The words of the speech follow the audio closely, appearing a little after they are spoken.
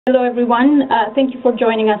Hello, everyone. Thank you for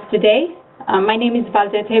joining us today. My name is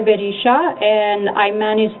Valdete Berisha, and I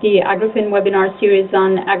manage the AgriFin webinar series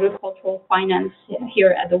on agricultural finance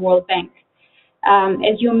here at the World Bank.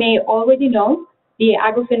 As you may already know, the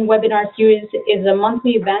AgriFin webinar series is a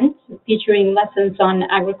monthly event featuring lessons on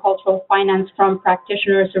agricultural finance from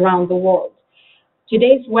practitioners around the world.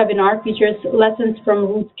 Today's webinar features lessons from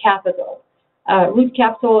Root Capital. Root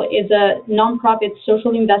Capital is a nonprofit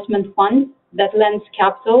social investment fund that lends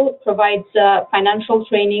capital, provides financial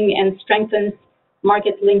training, and strengthens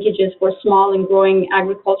market linkages for small and growing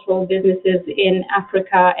agricultural businesses in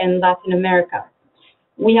Africa and Latin America.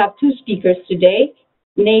 We have two speakers today,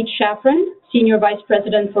 Nate Shafran, Senior Vice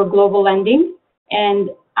President for Global Lending, and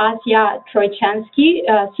Asya Troichansky,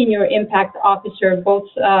 Senior Impact Officer, both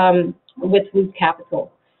with Root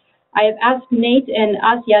Capital. I have asked Nate and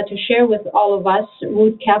Asya to share with all of us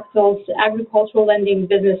Root Capital's agricultural lending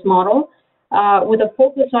business model, with a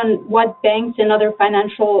focus on what banks and other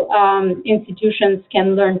financial institutions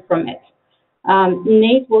can learn from it.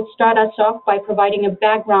 Nate will start us off by providing a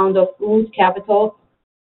background of Root Capital,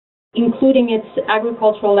 including its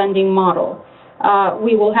agricultural lending model.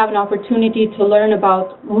 We will have an opportunity to learn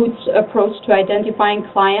about Root's approach to identifying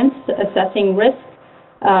clients, assessing risk,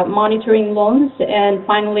 monitoring loans, and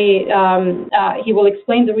finally, he will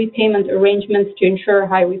explain the repayment arrangements to ensure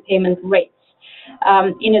high repayment rates.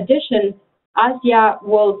 In addition, Asya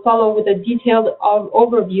will follow with a detailed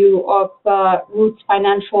overview of Root's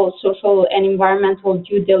financial, social, and environmental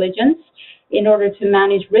due diligence in order to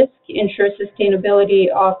manage risk, ensure sustainability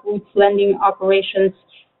of Root's lending operations,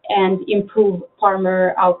 and improve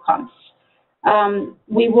farmer outcomes.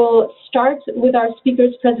 We will start with our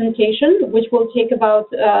speaker's presentation, which will take about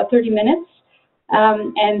 30 minutes,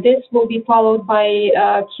 and this will be followed by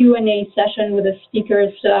a Q&A session with the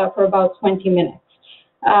speakers for about 20 minutes.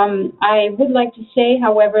 I would like to say,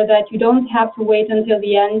 however, that you don't have to wait until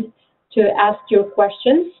the end to ask your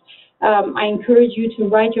questions. I encourage you to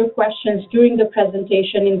write your questions during the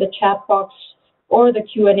presentation in the chat box or the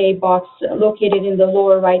Q&A box located in the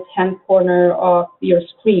lower right-hand corner of your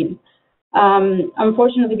screen.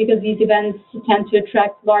 Unfortunately, because these events tend to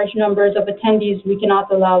attract large numbers of attendees, we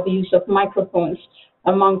cannot allow the use of microphones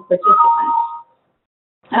among participants.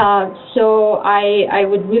 So I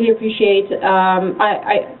would really appreciate,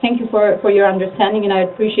 I thank you for your understanding, and I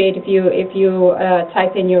would appreciate if you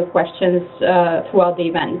type in your questions throughout the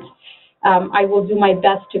event. I will do my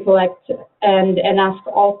best to collect and ask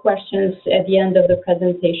all questions at the end of the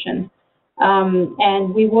presentation.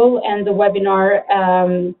 And we will end the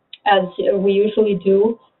webinar as we usually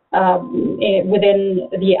do within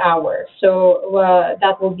the hour. So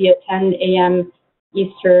that will be at 10 a.m.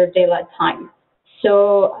 Eastern Daylight Time.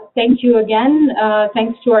 So thank you again.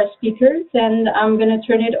 Thanks to our speakers, and I'm going to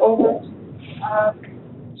turn it over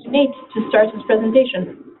to Nate to start his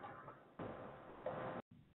presentation.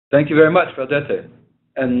 Thank you very much, Valdete,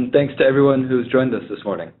 and thanks to everyone who's joined us this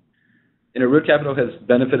morning. Root Capital has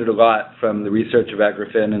benefited a lot from the research of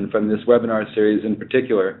AgriFin and from this webinar series in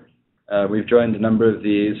particular. We've joined a number of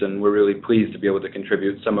these, and we're really pleased to be able to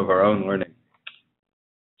contribute some of our own learning.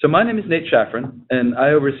 So my name is Nate Shafran, and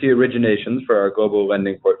I oversee originations for our global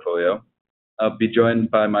lending portfolio. I'll be joined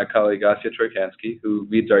by my colleague Asya Troichansky, who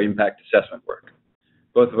leads our impact assessment work.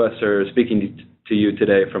 Both of us are speaking to you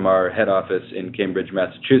today from our head office in Cambridge,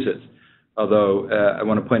 Massachusetts, although I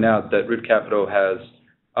want to point out that Root Capital has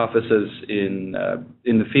offices in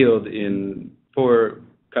the field in 4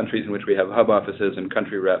 countries in which we have hub offices and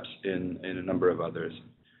country reps in a number of others.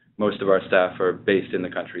 Most of our staff are based in the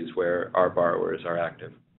countries where our borrowers are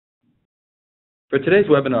active. For today's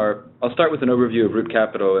webinar, I'll start with an overview of Root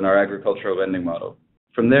Capital and our agricultural lending model.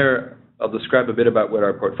 From there, I'll describe a bit about what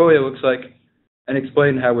our portfolio looks like and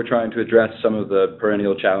explain how we're trying to address some of the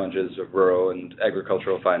perennial challenges of rural and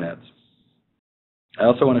agricultural finance. I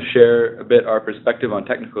also want to share a bit our perspective on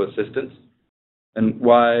technical assistance and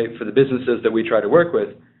why, for the businesses that we try to work with,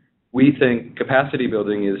 we think capacity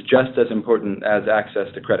building is just as important as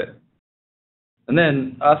access to credit. And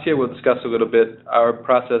then Asya will discuss a little bit our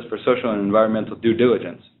process for social and environmental due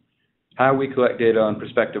diligence, how we collect data on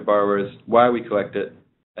prospective borrowers, why we collect it,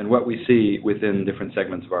 and what we see within different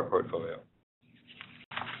segments of our portfolio.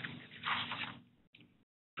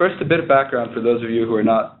 First, a bit of background for those of you who are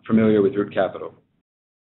not familiar with Root Capital.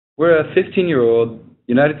 We're a 15-year-old,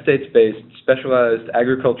 United States-based, specialized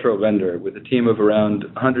agricultural lender with a team of around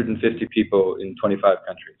 150 people in 25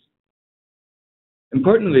 countries.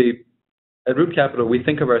 Importantly, at Root Capital, we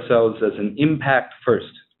think of ourselves as an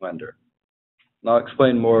impact-first lender. And I'll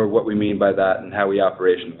explain more what we mean by that and how we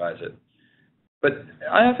operationalize it. But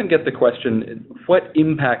I often get the question, what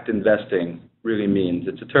impact investing really means.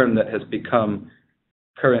 It's a term that has become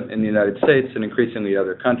current in the United States and increasingly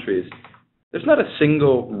other countries. There's not a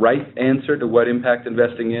single right answer to what impact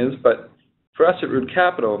investing is, but for us at Root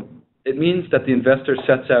Capital, it means that the investor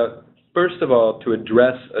sets out, first of all, to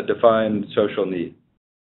address a defined social need.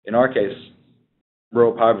 In our case,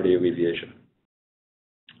 rural poverty alleviation.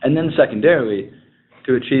 And then secondarily,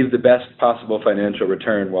 to achieve the best possible financial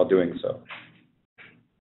return while doing so.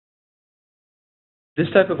 This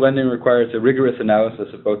type of lending requires a rigorous analysis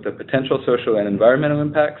of both the potential social and environmental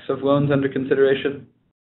impacts of loans under consideration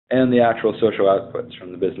and the actual social outputs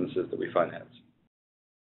from the businesses that we finance.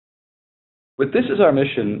 With this as our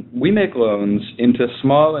mission, we make loans into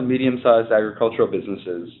small and medium-sized agricultural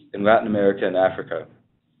businesses in Latin America and Africa.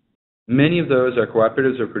 Many of those are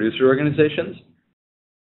cooperatives or producer organizations,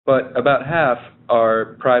 but about half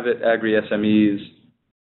are private agri-SMEs,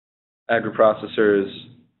 agri-processors,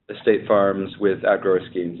 estate farms with outgrower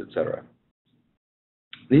schemes, etc.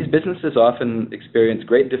 These businesses often experience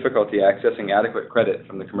great difficulty accessing adequate credit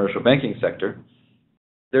from the commercial banking sector.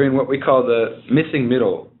 They're in what we call the missing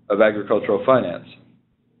middle of agricultural finance.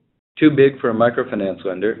 Too big for a microfinance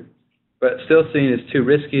lender, but still seen as too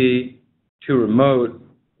risky, too remote,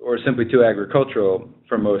 or simply too agricultural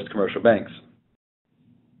for most commercial banks.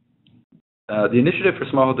 The Initiative for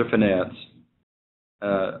Smallholder Finance,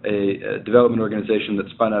 a development organization that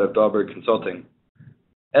spun out of Dahlberg Consulting,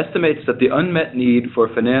 estimates that the unmet need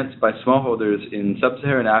for finance by smallholders in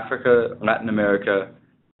sub-Saharan Africa, Latin America,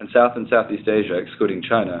 and South and Southeast Asia, excluding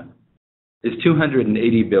China, is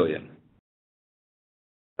 $280 billion.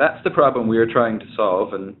 That's the problem we are trying to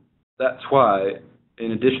solve, and that's why,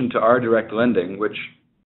 in addition to our direct lending, which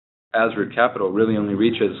as Root Capital really only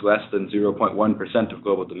reaches less than 0.1% of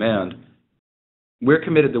global demand, we're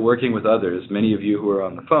committed to working with others, many of you who are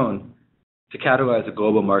on the phone, to catalyze a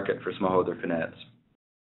global market for smallholder finance.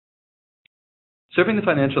 Serving the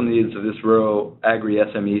financial needs of this rural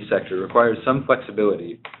agri-SME sector requires some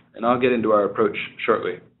flexibility, and I'll get into our approach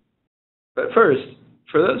shortly. But first,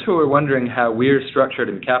 for those who are wondering how we're structured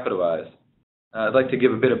and capitalized, I'd like to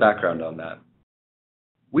give a bit of background on that.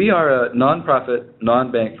 We are a nonprofit,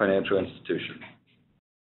 non-bank financial institution.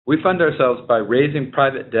 We fund ourselves by raising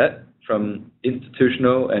private debt from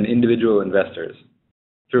institutional and individual investors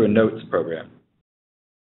through a notes program.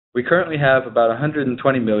 We currently have about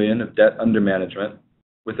 $120 million of debt under management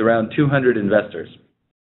with around 200 investors.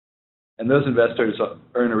 And those investors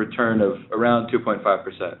earn a return of around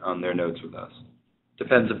 2.5% on their notes with us.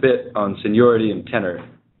 Depends a bit on seniority and tenor,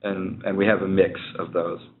 and we have a mix of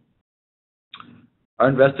those. Our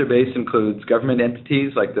investor base includes government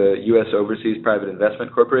entities like the U.S. Overseas Private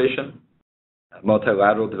Investment Corporation,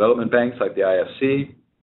 multilateral development banks like the IFC,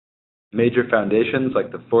 major foundations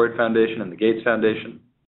like the Ford Foundation and the Gates Foundation,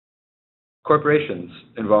 corporations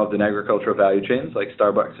involved in agricultural value chains like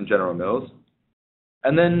Starbucks and General Mills,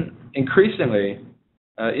 and then increasingly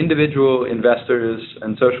individual investors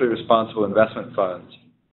and socially responsible investment funds,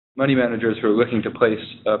 money managers who are looking to place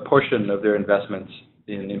a portion of their investments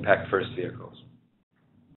in impact-first vehicles.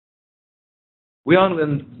 We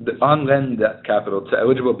on-lend that capital to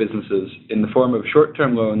eligible businesses in the form of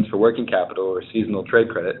short-term loans for working capital or seasonal trade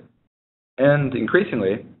credit, and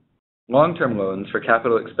increasingly, long-term loans for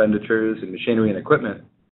capital expenditures in machinery and equipment,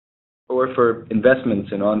 or for investments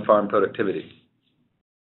in on-farm productivity.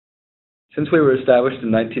 Since we were established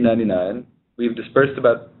in 1999, we've dispersed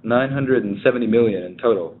about $970 million in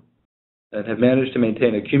total, and have managed to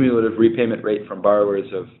maintain a cumulative repayment rate from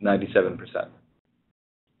borrowers of 97%.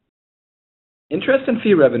 Interest and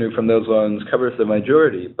fee revenue from those loans covers the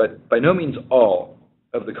majority, but by no means all,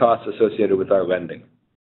 of the costs associated with our lending.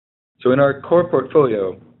 So in our core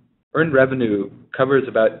portfolio, earned revenue covers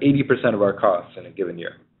about 80% of our costs in a given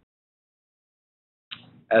year.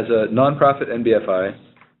 As a nonprofit NBFI,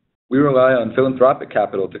 we rely on philanthropic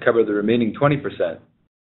capital to cover the remaining 20%,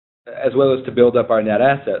 as well as to build up our net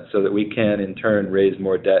assets so that we can, in turn, raise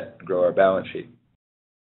more debt and grow our balance sheet.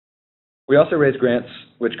 We also raise grants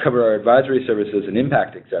which cover our advisory services and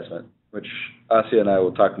impact assessment, which Asya and I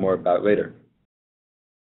will talk more about later.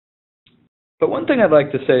 But one thing I'd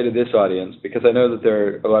like to say to this audience, because I know that there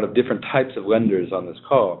are a lot of different types of lenders on this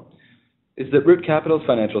call, is that Root Capital's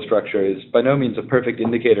financial structure is by no means a perfect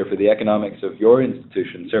indicator for the economics of your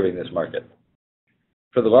institution serving this market.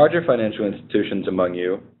 For the larger financial institutions among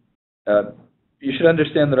you, you should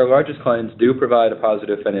understand that our largest clients do provide a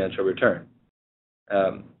positive financial return.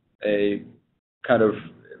 A kind of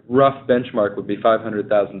rough benchmark would be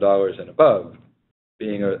 $500,000 and above,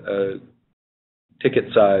 being a ticket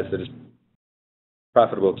size that is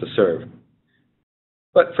profitable to serve.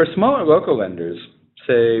 But for smaller local lenders,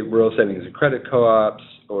 say rural savings and credit co-ops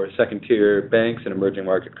or second-tier banks in emerging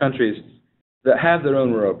market countries that have their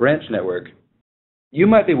own rural branch network, you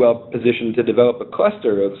might be well positioned to develop a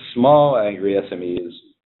cluster of small agri SMEs,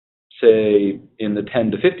 say in the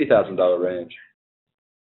 $10,000 to $50,000 range,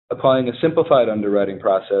 applying a simplified underwriting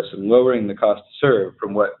process and lowering the cost to serve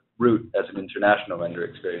from what Root as an international lender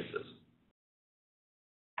experiences.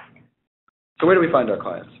 So where do we find our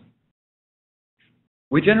clients?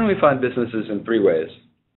 We generally find businesses in three ways.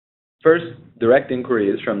 First, direct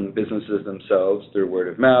inquiries from businesses themselves through word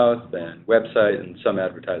of mouth and website and some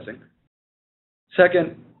advertising.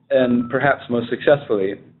 Second, and perhaps most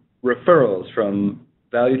successfully, referrals from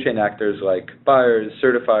value chain actors like buyers,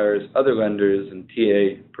 certifiers, other lenders, and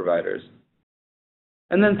TA providers.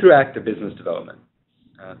 And then through active business development.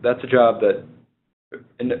 That's a job that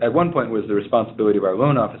at one point was the responsibility of our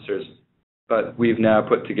loan officers, but we've now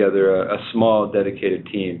put together a small dedicated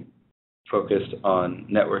team focused on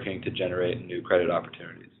networking to generate new credit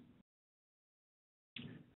opportunities.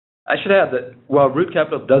 I should add that while Root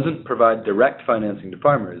Capital doesn't provide direct financing to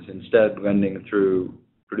farmers, instead lending through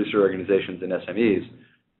producer organizations and SMEs,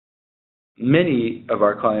 many of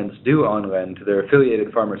our clients do on-lend to their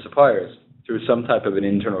affiliated farmer suppliers through some type of an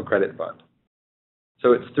internal credit fund.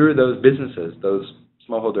 So it's through those businesses, those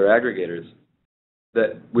smallholder aggregators,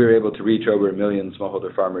 that we're able to reach over 1 million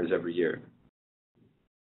smallholder farmers every year.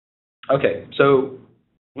 Okay, so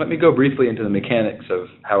let me go briefly into the mechanics of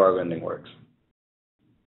how our lending works.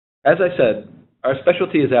 As I said, our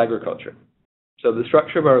specialty is agriculture. So the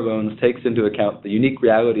structure of our loans takes into account the unique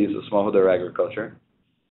realities of smallholder agriculture,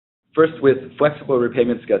 first with flexible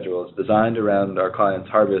repayment schedules designed around our clients'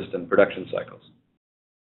 harvest and production cycles.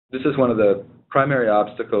 This is one of the primary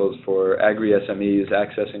obstacles for agri-SMEs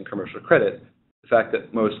accessing commercial credit, the fact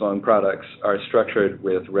that most loan products are structured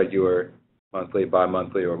with regular monthly,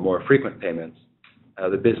 bi-monthly, or more frequent payments.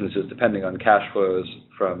 The businesses, depending on cash flows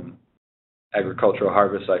from agricultural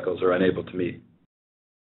harvest cycles, are unable to meet.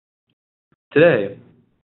 Today,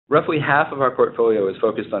 roughly half of our portfolio is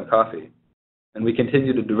focused on coffee, and we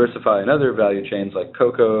continue to diversify in other value chains like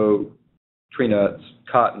cocoa, tree nuts,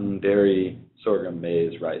 cotton, dairy, sorghum,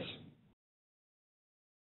 maize, rice.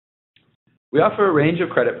 We offer a range of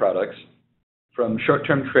credit products, from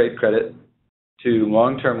short-term trade credit to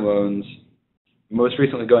long-term loans, most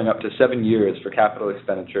recently going up to 7 years for capital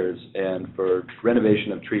expenditures and for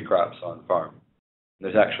renovation of tree crops on farm.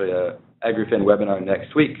 There's actually a AgriFin webinar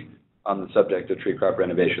next week on the subject of tree crop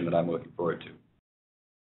renovation that I'm looking forward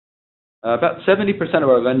to. About 70% of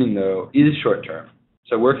our lending, though, is short-term,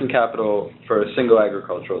 so working capital for a single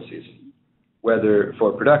agricultural season, whether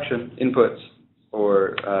for production, inputs,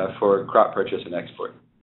 or for crop purchase and export.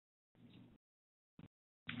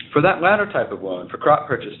 For that latter type of loan, for crop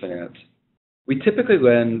purchase finance, we typically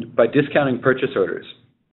lend by discounting purchase orders,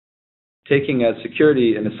 taking as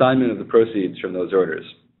security an assignment of the proceeds from those orders.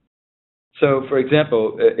 So, for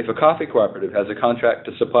example, if a coffee cooperative has a contract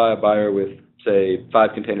to supply a buyer with, say, 5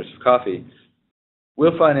 containers of coffee,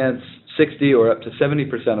 we'll finance 60 or up to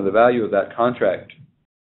 70% of the value of that contract,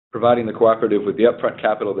 providing the cooperative with the upfront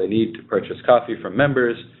capital they need to purchase coffee from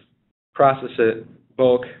members, process it,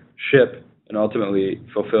 bulk, ship, and ultimately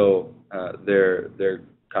fulfill their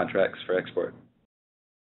contracts for export.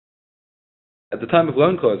 At the time of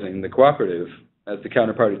loan closing, the cooperative, as the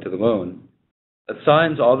counterparty to the loan,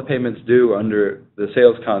 assigns all the payments due under the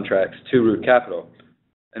sales contracts to Root Capital,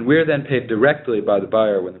 and we're then paid directly by the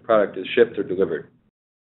buyer when the product is shipped or delivered.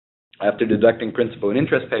 After deducting principal and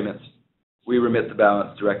interest payments, we remit the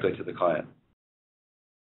balance directly to the client.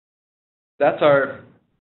 That's our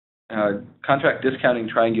contract discounting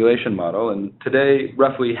triangulation model, and today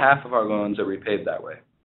roughly half of our loans are repaid that way.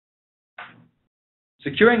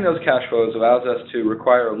 Securing those cash flows allows us to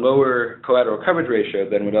require a lower collateral coverage ratio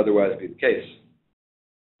than would otherwise be the case.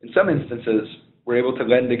 In some instances, we're able to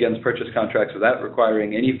lend against purchase contracts without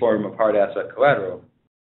requiring any form of hard asset collateral,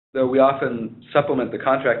 though we often supplement the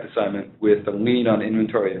contract assignment with a lien on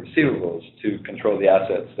inventory and receivables to control the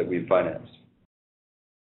assets that we've financed.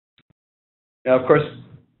 Now, of course,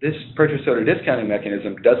 this purchase order discounting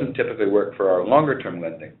mechanism doesn't typically work for our longer-term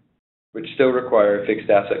lending, which still require fixed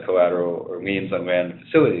asset collateral or liens on land and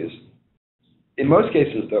facilities. In most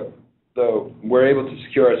cases, though, we're able to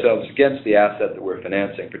secure ourselves against the asset that we're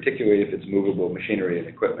financing, particularly if it's movable machinery and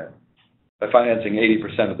equipment. By financing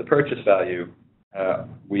 80% of the purchase value,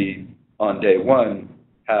 we, on day one,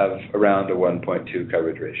 have around a 1.2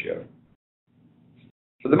 coverage ratio.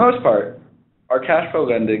 For the most part, our cash flow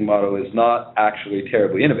lending model is not actually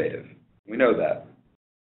terribly innovative. We know that.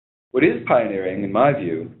 What is pioneering, in my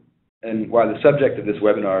view, and why the subject of this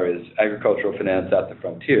webinar is agricultural finance at the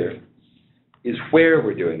frontier, is where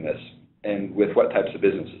we're doing this and with what types of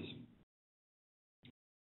businesses.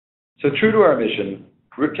 So true to our mission,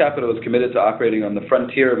 Root Capital is committed to operating on the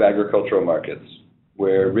frontier of agricultural markets,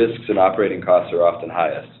 where risks and operating costs are often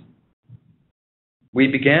highest. We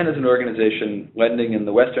began as an organization lending in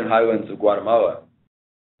the western highlands of Guatemala,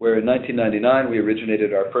 where in 1999 we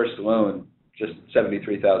originated our first loan, just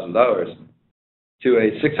 $73,000, to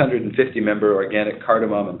a 650-member organic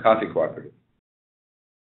cardamom and coffee cooperative.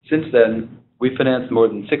 Since then, we've financed more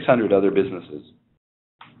than 600 other businesses.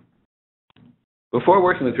 Before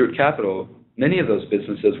working with Root Capital, many of those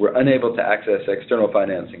businesses were unable to access external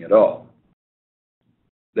financing at all.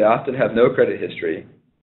 They often have no credit history,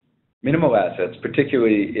 minimal assets,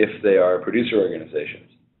 particularly if they are producer organizations,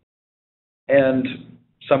 and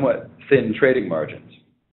somewhat thin trading margins.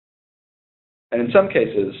 And in some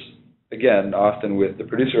cases, again, often with the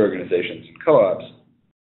producer organizations and co-ops,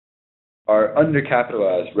 are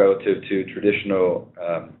undercapitalized relative to traditional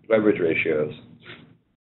leverage ratios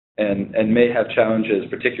and may have challenges,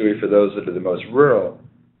 particularly for those that are the most rural,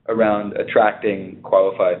 around attracting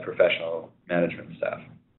qualified professional management staff.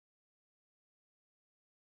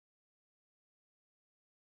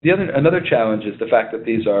 Another challenge is the fact that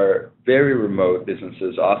these are very remote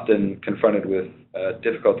businesses, often confronted with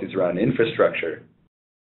difficulties around infrastructure,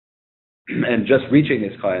 and just reaching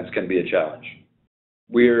these clients can be a challenge.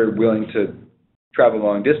 We're willing to travel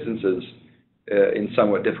long distances in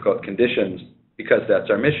somewhat difficult conditions because that's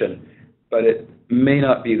our mission, but it may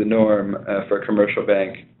not be the norm for a commercial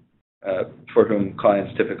bank for whom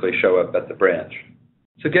clients typically show up at the branch.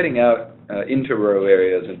 So getting out into rural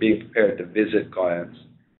areas and being prepared to visit clients,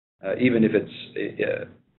 even if it's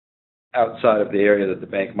outside of the area that the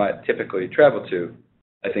bank might typically travel to,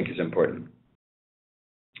 I think is important.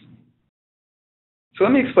 So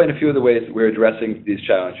let me explain a few of the ways that we're addressing these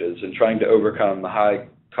challenges and trying to overcome the high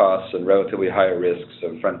costs and relatively higher risks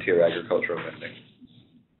of frontier agricultural lending.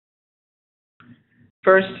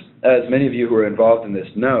 First, as many of you who are involved in this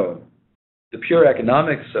know, the pure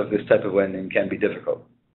economics of this type of lending can be difficult,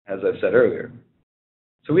 as I've said earlier.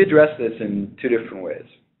 So we address this in two different ways.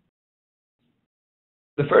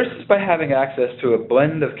 The first is by having access to a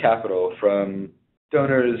blend of capital from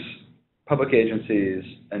donors, public agencies,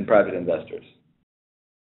 and private investors.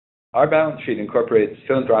 Our balance sheet incorporates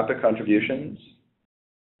philanthropic contributions,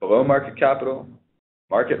 below market capital,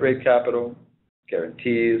 market rate capital,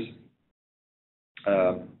 guarantees,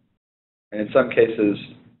 and in some cases,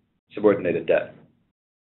 subordinated debt.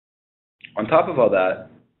 On top of all that,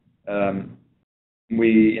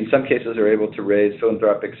 we, in some cases, are able to raise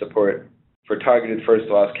philanthropic support for targeted first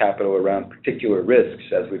loss capital around particular risks,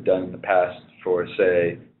 as we've done in the past for,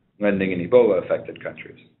 say, lending in Ebola-affected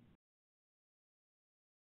countries.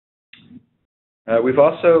 We've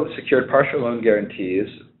also secured partial loan guarantees,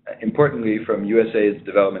 importantly from USAID's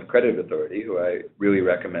Development Credit Authority, who I really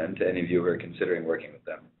recommend to any of you who are considering working with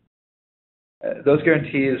them. Those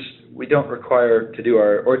guarantees we don't require to do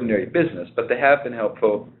our ordinary business, but they have been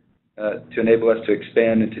helpful to enable us to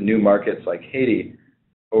expand into new markets like Haiti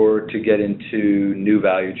or to get into new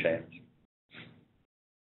value chains.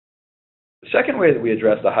 The second way that we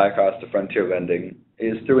address the high cost of frontier lending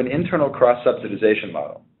is through an internal cross-subsidization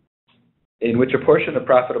model, in which a portion of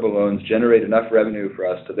profitable loans generate enough revenue for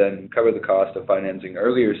us to then cover the cost of financing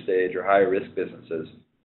earlier stage or higher risk businesses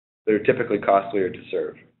that are typically costlier to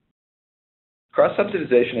serve.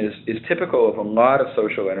 Cross-subsidization is typical of a lot of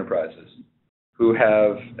social enterprises who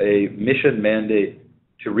have a mission mandate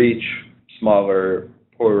to reach smaller,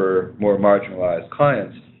 poorer, more marginalized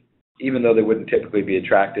clients, even though they wouldn't typically be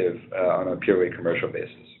attractive on a purely commercial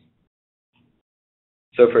basis.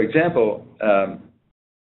 So, for example,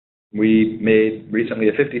 we made recently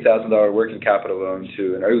a $50,000 working capital loan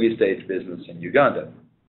to an early stage business in Uganda.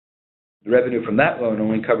 The revenue from that loan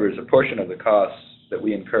only covers a portion of the costs that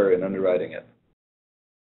we incur in underwriting it.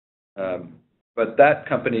 But that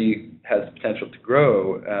company has potential to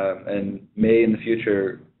grow and may in the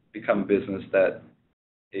future become a business that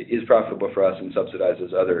is profitable for us and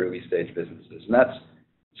subsidizes other early stage businesses. And that's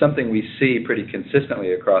something we see pretty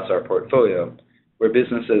consistently across our portfolio, where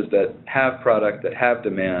businesses that have product, that have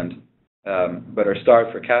demand, but are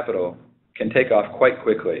starved for capital can take off quite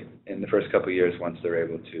quickly in the first couple of years once they're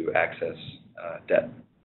able to access debt.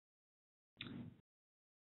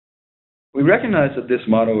 We recognize that this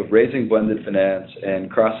model of raising blended finance and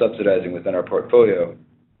cross-subsidizing within our portfolio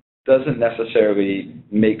doesn't necessarily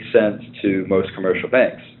make sense to most commercial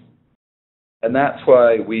banks. And that's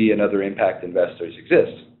why we and other impact investors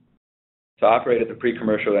exist, to operate at the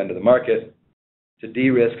pre-commercial end of the market, to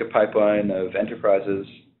de-risk a pipeline of enterprises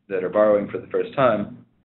that are borrowing for the first time,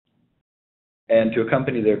 and to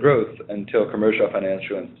accompany their growth until commercial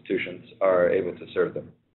financial institutions are able to serve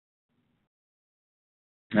them.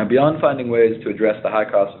 Now, beyond finding ways to address the high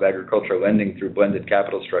cost of agricultural lending through blended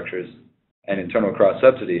capital structures and internal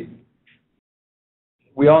cross-subsidy,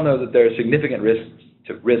 we all know that there are significant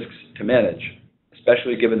risks to manage,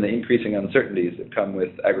 especially given the increasing uncertainties that come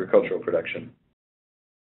with agricultural production.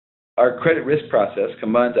 Our credit risk process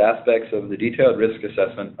combines aspects of the detailed risk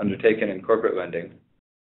assessment undertaken in corporate lending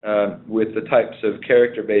with the types of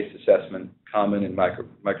character-based assessment common in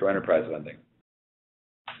microenterprise lending.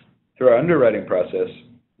 Through our underwriting process,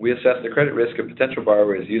 we assess the credit risk of potential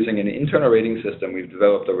borrowers using an internal rating system we've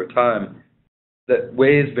developed over time that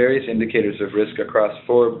weighs various indicators of risk across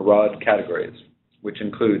 4 broad categories, which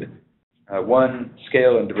include 1,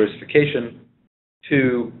 scale and diversification,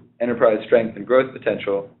 2, enterprise strength and growth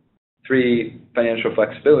potential, 3, financial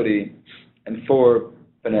flexibility, and 4,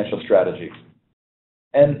 financial strategy.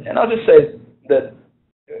 And I'll just say that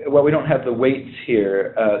while we don't have the weights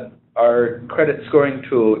here, our credit scoring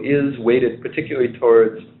tool is weighted particularly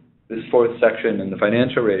towards this 4th section in the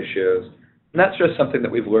financial ratios, and that's just something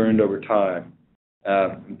that we've learned over time,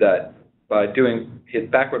 that by doing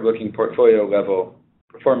backward-looking portfolio-level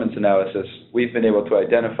performance analysis, we've been able to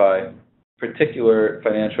identify particular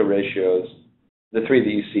financial ratios, the 3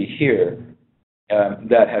 that you see here,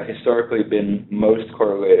 that have historically been most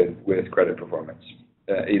correlated with credit performance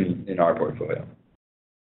in our portfolio.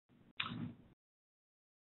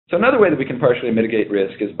 So another way that we can partially mitigate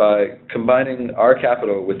risk is by combining our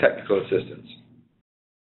capital with technical assistance.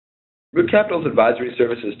 Root Capital's advisory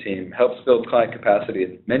services team helps build client capacity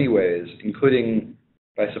in many ways, including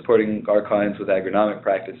by supporting our clients with agronomic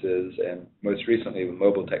practices and most recently with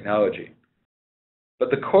mobile technology.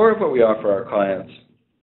 But the core of what we offer our clients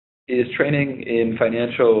is training in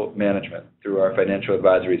financial management through our financial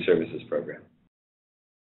advisory services program.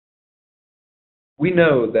 We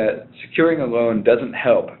know that securing a loan doesn't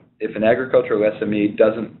help if an agricultural SME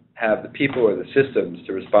doesn't have the people or the systems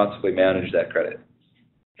to responsibly manage that credit.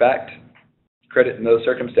 In fact, credit in those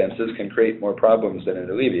circumstances can create more problems than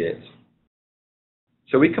it alleviates.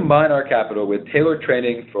 So we combine our capital with tailored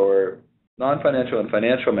training for non-financial and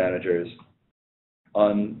financial managers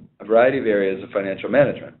on a variety of areas of financial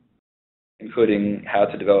management, including how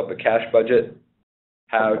to develop a cash budget,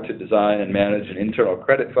 how to design and manage an internal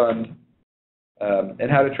credit fund, and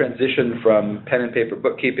how to transition from pen and paper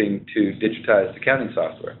bookkeeping to digitized accounting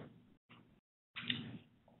software.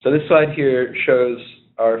 So this slide here shows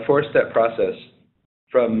our 4-step process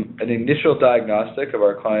from an initial diagnostic of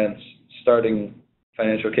our clients' starting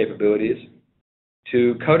financial capabilities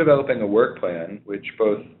to co-developing a work plan, which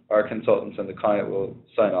both our consultants and the client will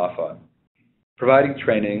sign off on, providing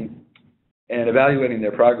training, and evaluating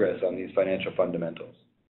their progress on these financial fundamentals.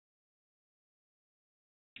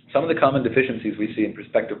 Some of the common deficiencies we see in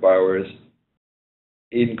prospective borrowers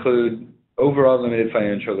include overall limited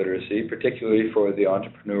financial literacy, particularly for the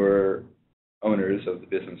entrepreneur owners of the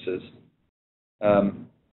businesses,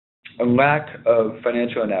 a lack of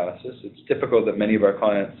financial analysis. It's typical that many of our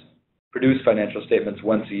clients produce financial statements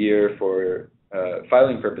once a year for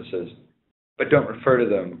filing purposes, but don't refer to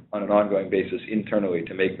them on an ongoing basis internally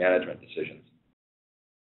to make management decisions.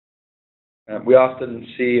 We often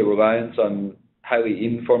see a reliance on highly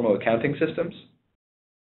informal accounting systems,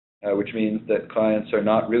 which means that clients are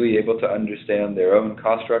not really able to understand their own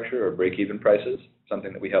cost structure or break-even prices,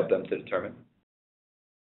 something that we help them to determine.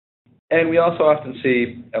 And we also often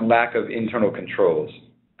see a lack of internal controls,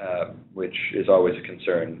 which is always a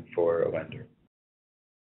concern for a lender.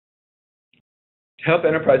 To help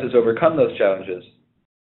enterprises overcome those challenges,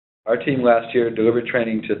 our team last year delivered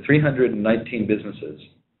training to 319 businesses,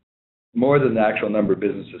 more than the actual number of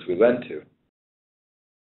businesses we lend to,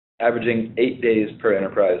 averaging 8 days per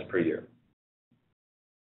enterprise per year.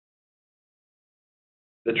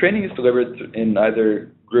 The training is delivered in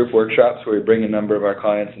either group workshops where we bring a number of our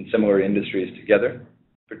clients in similar industries together,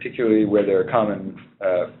 particularly where there are common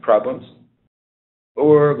problems,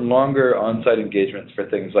 or longer on-site engagements for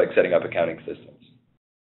things like setting up accounting systems.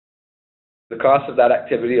 The costs of that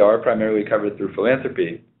activity are primarily covered through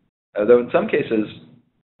philanthropy, though in some cases,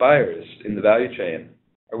 buyers in the value chain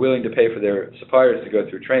are willing to pay for their suppliers to go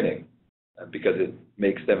through training because it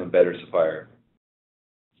makes them a better supplier.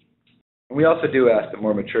 And we also do ask that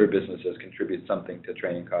more mature businesses contribute something to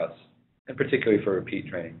training costs, and particularly for repeat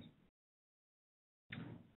trainings.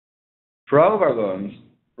 For all of our loans,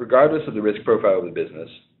 regardless of the risk profile of the business,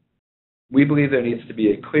 we believe there needs to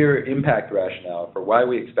be a clear impact rationale for why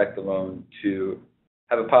we expect the loan to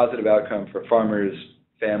have a positive outcome for farmers,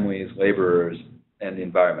 families, laborers, and the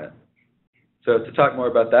environment. So to talk more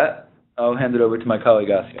about that, I'll hand it over to my colleague,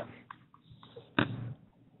 Asya.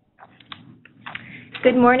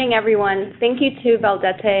 Good morning, everyone. Thank you to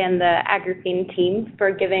Valdete and the aggregating team for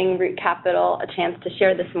giving Root Capital a chance to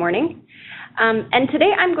share this morning. And today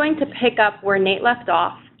I'm going to pick up where Nate left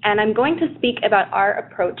off, and I'm going to speak about our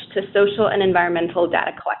approach to social and environmental data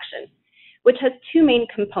collection, which has two main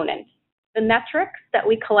components: the metrics that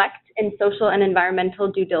we collect in social and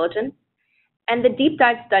environmental due diligence, and the deep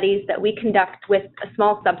dive studies that we conduct with a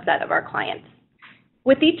small subset of our clients.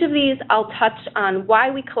 With each of these, I'll touch on why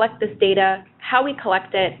we collect this data, how we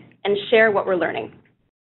collect it, and share what we're learning.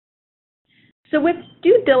 So with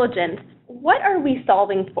due diligence, what are we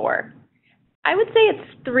solving for? I would say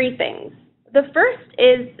it's three things. The first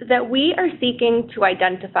is that we are seeking to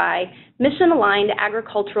identify mission-aligned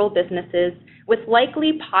agricultural businesses with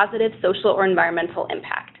likely positive social or environmental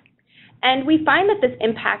impact. And we find that this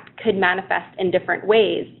impact could manifest in different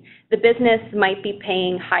ways. The business might be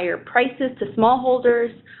paying higher prices to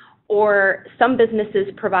smallholders, or some businesses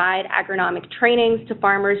provide agronomic trainings to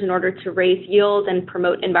farmers in order to raise yield and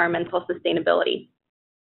promote environmental sustainability.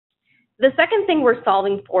 The second thing we're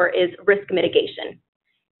solving for is risk mitigation.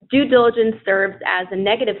 Due diligence serves as a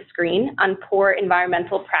negative screen on poor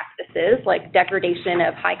environmental practices like degradation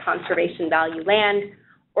of high conservation value land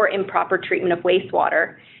or improper treatment of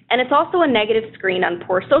wastewater. And it's also a negative screen on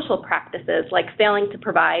poor social practices like failing to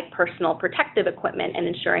provide personal protective equipment and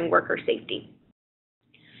ensuring worker safety.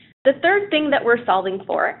 The third thing that we're solving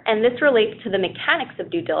for, and this relates to the mechanics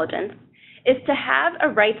of due diligence, is to have a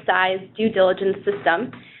right-sized due diligence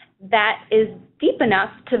system that is deep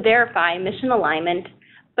enough to verify mission alignment,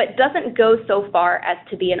 but doesn't go so far as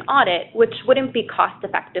to be an audit, which wouldn't be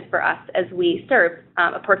cost-effective for us as we serve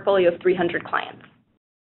a portfolio of 300 clients.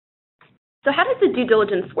 So how does the due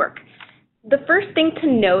diligence work? The first thing to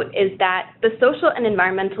note is that the social and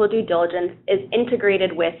environmental due diligence is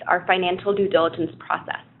integrated with our financial due diligence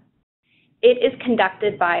process. It is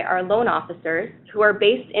conducted by our loan officers who are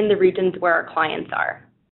based in the regions where our clients are.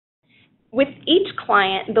 With each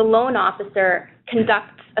client, the loan officer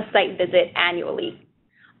conducts a site visit annually.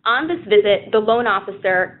 On this visit, the loan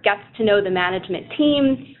officer gets to know the management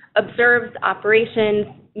team, observes operations,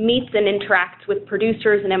 meets and interacts with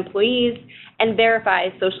producers and employees, and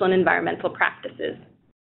verifies social and environmental practices.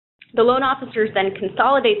 The loan officers then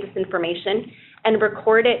consolidate this information and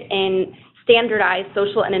record it in standardized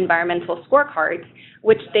social and environmental scorecards,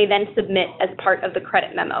 which they then submit as part of the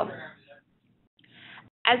credit memo.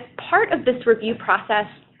 As part of this review process,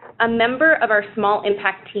 a member of our small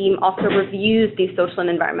impact team also reviews these social and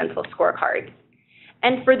environmental scorecards.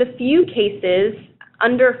 And for the few cases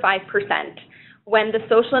under 5%, when the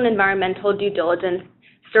social and environmental due diligence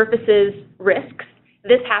surfaces risks,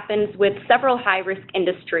 this happens with several high-risk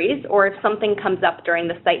industries or if something comes up during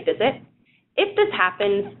the site visit. If this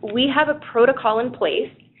happens, we have a protocol in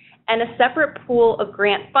place and a separate pool of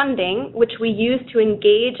grant funding, which we use to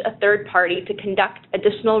engage a third party to conduct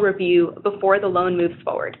additional review before the loan moves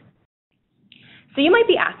forward. So you might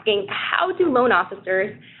be asking, how do loan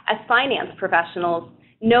officers, as finance professionals,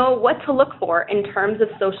 know what to look for in terms of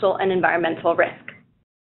social and environmental risk?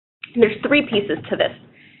 There's three pieces to this.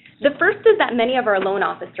 The first is that many of our loan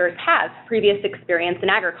officers have previous experience in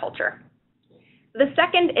agriculture. The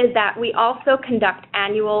second is that we also conduct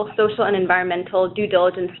annual social and environmental due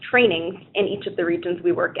diligence trainings in each of the regions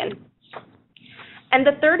we work in. And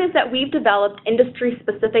the third is that we've developed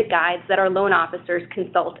industry-specific guides that our loan officers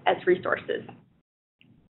consult as resources.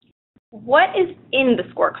 What is in the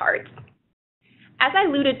scorecards? As I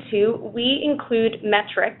alluded to, we include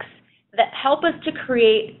metrics that help us to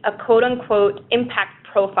create a quote-unquote impact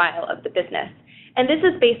profile of the business. And this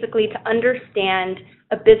is basically to understand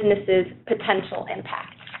a business's potential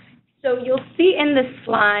impact. So you'll see in this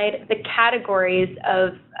slide the categories of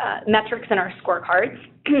metrics in our scorecards.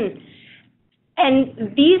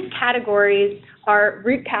 And these categories are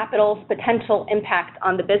Root Capital's potential impact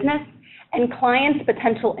on the business and clients'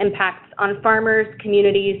 potential impacts on farmers,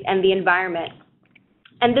 communities, and the environment.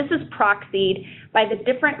 And this is proxied by the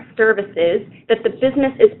different services that the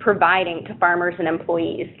business is providing to farmers and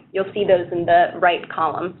employees. You'll see those in the right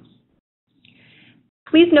column.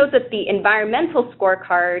 Please note that the environmental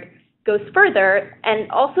scorecard goes further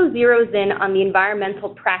and also zeroes in on the environmental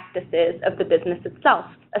practices of the business itself,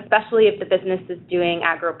 especially if the business is doing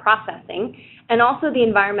agro-processing, and also the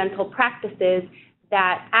environmental practices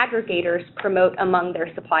that aggregators promote among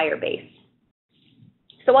their supplier base.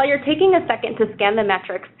 So while you're taking a second to scan the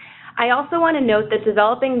metrics, I also want to note that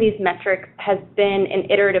developing these metrics has been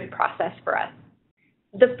an iterative process for us.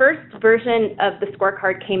 The first version of the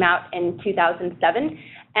scorecard came out in 2007,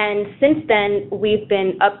 and since then we've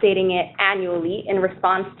been updating it annually in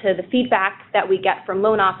response to the feedback that we get from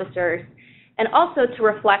loan officers and also to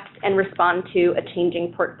reflect and respond to a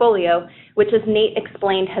changing portfolio, which, as Nate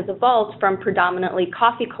explained, has evolved from predominantly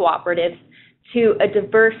coffee cooperatives to a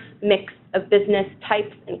diverse mix of business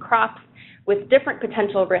types and crops with different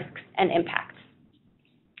potential risks and impacts.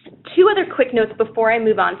 Two other quick notes before I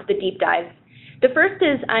move on to the deep dive. The first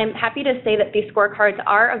is I'm happy to say that these scorecards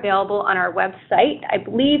are available on our website. I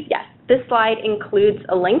believe, yes, this slide includes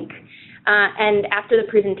a link, and after the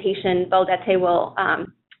presentation, Valdete will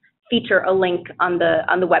feature a link on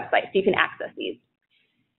the website so you can access these.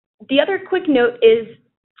 The other quick note is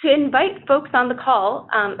to invite folks on the call,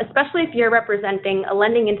 especially if you're representing a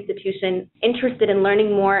lending institution interested in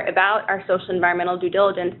learning more about our social environmental due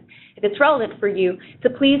diligence, if it's relevant for you, so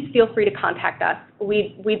please feel free to contact us.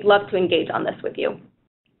 We'd love to engage on this with you.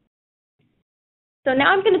 So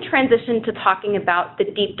now I'm going to transition to talking about the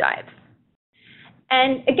deep dives.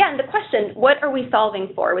 And again, the question, what are we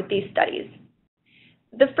solving for with these studies?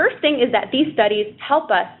 The first thing is that these studies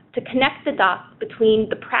help us to connect the dots between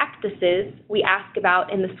the practices we ask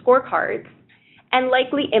about in the scorecards and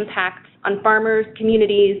likely impacts on farmers,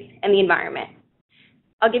 communities, and the environment.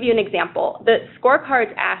 I'll give you an example. The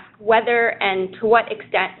scorecards ask whether and to what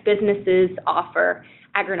extent businesses offer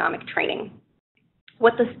agronomic training.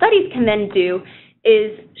 What the studies can then do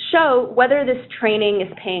is show whether this training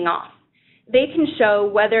is paying off. They can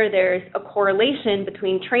show whether there's a correlation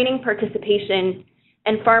between training participation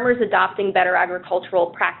and farmers adopting better agricultural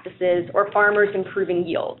practices or farmers improving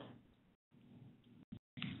yield.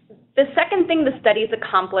 The second thing the studies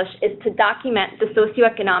accomplish is to document the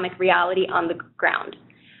socioeconomic reality on the ground.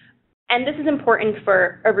 And this is important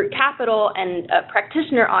for a root capital and a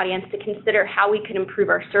practitioner audience to consider how we can improve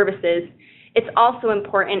our services. It's also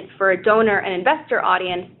important for a donor and investor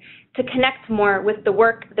audience to connect more with the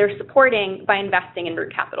work they're supporting by investing in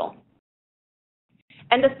root capital.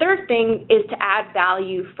 And the third thing is to add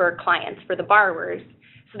value for clients, for the borrowers,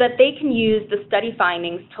 so that they can use the study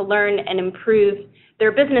findings to learn and improve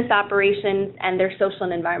their business operations and their social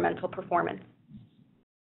and environmental performance.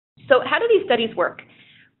 So how do these studies work?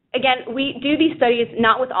 Again, we do these studies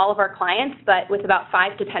not with all of our clients, but with about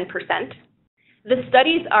 5 to 10%. The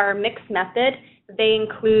studies are a mixed method. They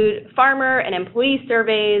include farmer and employee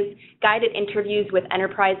surveys, guided interviews with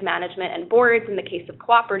enterprise management and boards in the case of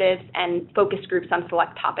cooperatives, and focus groups on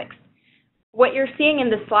select topics. What you're seeing in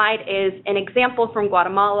this slide is an example from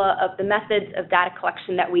Guatemala of the methods of data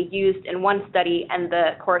collection that we used in one study and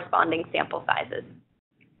the corresponding sample sizes.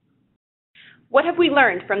 What have we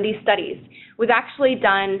learned from these studies? We've actually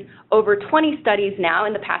done over 20 studies now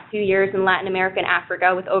in the past few years in Latin America and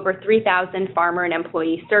Africa with over 3,000 farmer and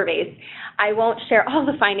employee surveys. I won't share all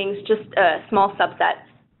the findings, just a small subset.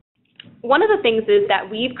 One of the things is that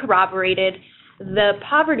we've corroborated the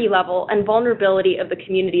poverty level and vulnerability of the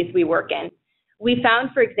communities we work in. We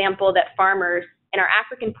found, for example, that farmers in our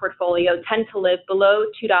African portfolio tend to live below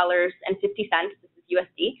 $2.50, this is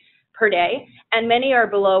USD, per day, and many are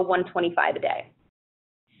below $1.25 a day.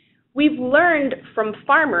 We've learned from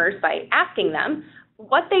farmers by asking them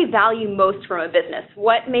what they value most from a business,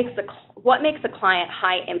 what makes a client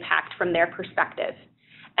high impact from their perspective.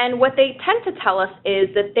 And what they tend to tell us is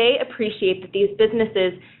that they appreciate that these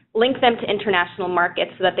businesses link them to international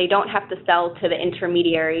markets so that they don't have to sell to the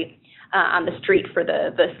intermediary on the street for the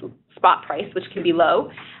spot price, which can be low.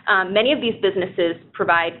 Many of these businesses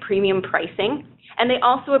provide premium pricing, and they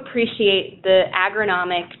also appreciate the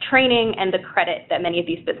agronomic training and the credit that many of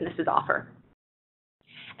these businesses offer.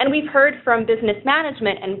 And we've heard from business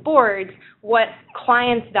management and boards what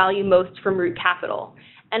clients value most from root capital.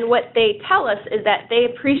 And what they tell us is that they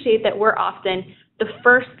appreciate that we're often the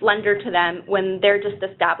first lender to them when they're just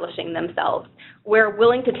establishing themselves. We're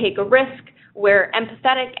willing to take a risk, we're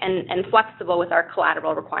empathetic and flexible with our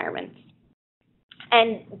collateral requirements.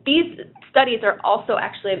 And these studies are also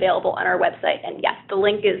actually available on our website, and yes, the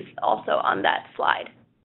link is also on that slide.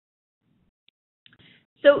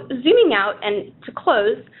 So zooming out and to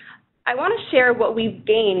close, I want to share what we've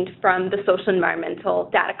gained from the social environmental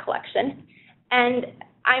data collection. And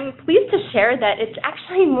I'm pleased to share that it's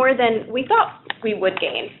actually more than we thought we would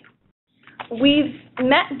gain. We've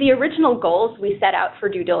met the original goals we set out for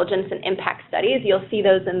due diligence and impact studies. You'll see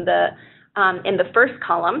those in the first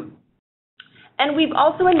column. And we've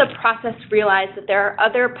also in the process realized that there are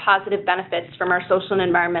other positive benefits from our social and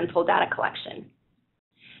environmental data collection.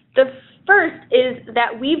 The first is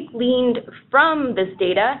that we've gleaned from this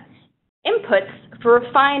data inputs for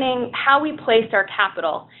refining how we place our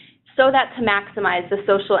capital so that to maximize the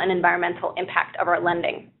social and environmental impact of our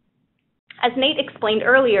lending. As Nate explained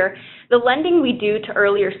earlier, the lending we do to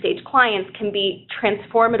earlier stage clients can be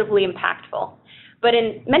transformatively impactful, but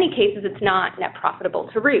in many cases it's not net profitable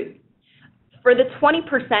to Root. For the 20%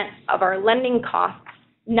 of our lending costs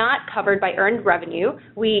not covered by earned revenue,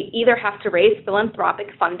 we either have to raise philanthropic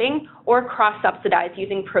funding or cross-subsidize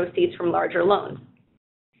using proceeds from larger loans.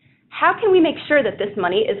 How can we make sure that this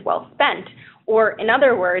money is well spent, or in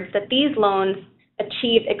other words, that these loans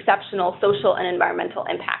achieve exceptional social and environmental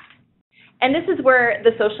impact? And this is where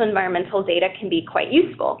the social environmental data can be quite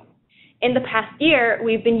useful. In the past year,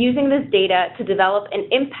 we've been using this data to develop an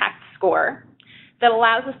impact score that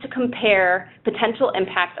allows us to compare potential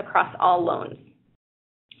impact across all loans.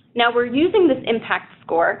 Now, we're using this impact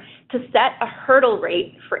score to set a hurdle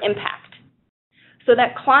rate for impact so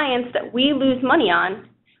that clients that we lose money on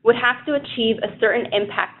would have to achieve a certain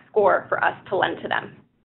impact score for us to lend to them.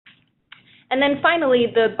 And then finally,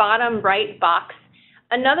 the bottom right box,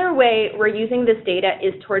 another way we're using this data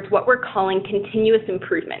is towards what we're calling continuous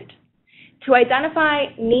improvement, to identify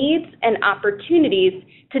needs and opportunities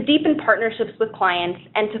to deepen partnerships with clients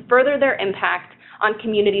and to further their impact on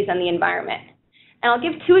communities and the environment. And I'll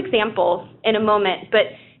give two examples in a moment, but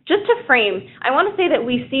just to frame, I want to say that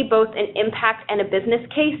we see both an impact and a business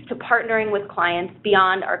case to partnering with clients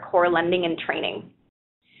beyond our core lending and training.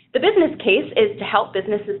 The business case is to help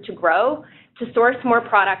businesses to grow, to source more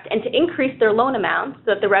product, and to increase their loan amounts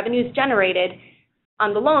so that the revenues generated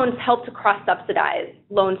on the loans help to cross-subsidize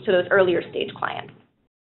loans to those earlier stage clients.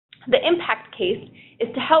 The impact case is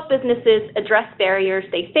to help businesses address barriers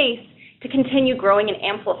they face to continue growing and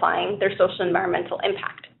amplifying their social and environmental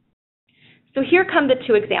impact. So here come the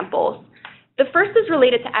two examples. The first is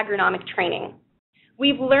related to agronomic training.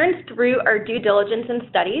 We've learned through our due diligence and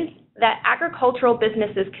studies that agricultural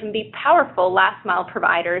businesses can be powerful last-mile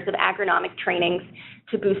providers of agronomic trainings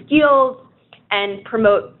to boost yields and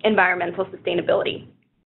promote environmental sustainability.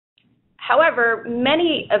 However,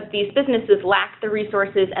 many of these businesses lack the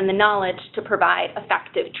resources and the knowledge to provide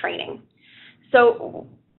effective training. So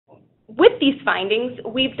with these findings,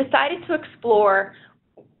 we've decided to explore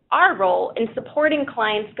our role in supporting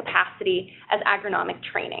clients' capacity as agronomic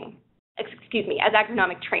trainers.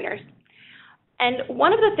 And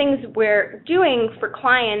one of the things we're doing for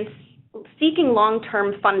clients seeking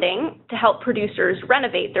long-term funding to help producers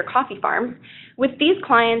renovate their coffee farms, with these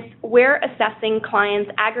clients, we're assessing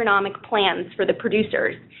clients' agronomic plans for the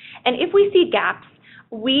producers. And if we see gaps,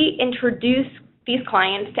 we introduce these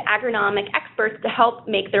clients to agronomic experts to help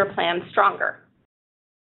make their plans stronger.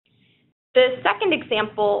 The second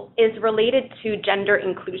example is related to gender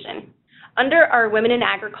inclusion. Under our Women in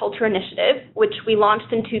Agriculture initiative, which we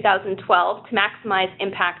launched in 2012 to maximize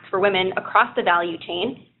impact for women across the value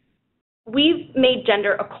chain, we've made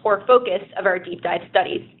gender a core focus of our deep dive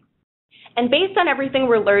studies. And based on everything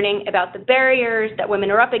we're learning about the barriers that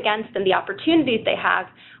women are up against and the opportunities they have,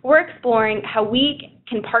 we're exploring how we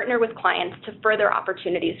can partner with clients to further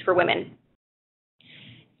opportunities for women.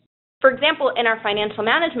 For example, in our financial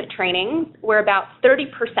management trainings, where about 30%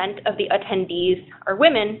 of the attendees are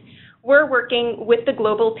women, we're working with the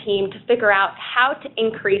global team to figure out how to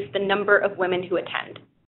increase the number of women who attend.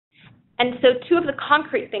 And so two of the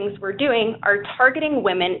concrete things we're doing are targeting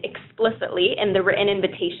women explicitly in the written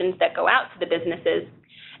invitations that go out to the businesses,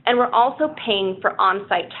 and we're also paying for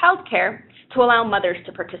on-site childcare to allow mothers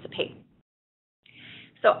to participate.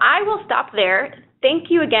 So I will stop there.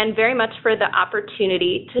 Thank you again very much for the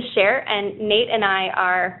opportunity to share, and Nate and I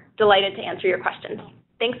are delighted to answer your questions.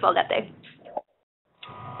 Thanks, Valdete.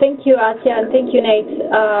 Thank you, Asya, and thank you,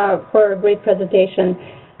 Nate, for a great presentation.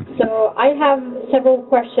 So I have several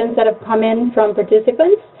questions that have come in from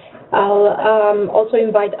participants. I'll also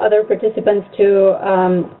invite other participants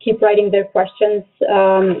to keep writing their questions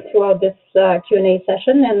throughout this Q&A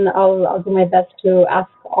session, and I'll do my best to ask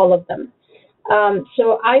all of them.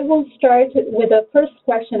 So I will start with the first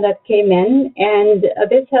question that came in, and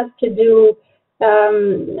this has to do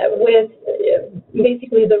with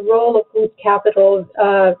basically the role of root capital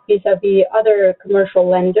vis-a-vis other commercial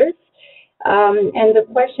lenders. And the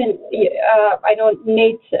question, I know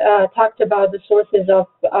Nate talked about the sources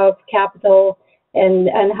of capital and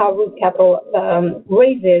how root capital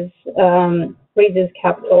raises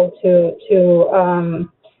capital to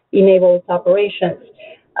enable its operations.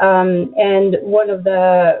 And one of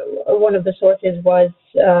the sources was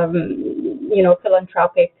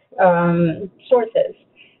philanthropic sources.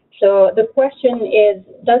 So the question is,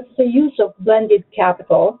 does the use of blended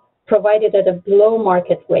capital provided at a below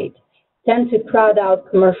market rate tend to crowd out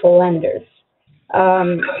commercial lenders?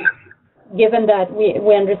 Given that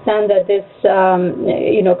we understand that this,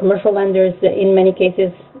 commercial lenders in many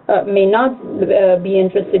cases may not be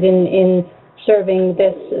interested in serving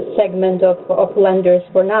this segment of lenders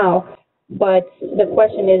for now, but the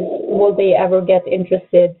question is, will they ever get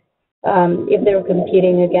interested if they're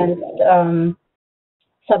competing against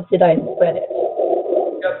subsidized credit?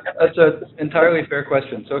 Yep, that's an entirely fair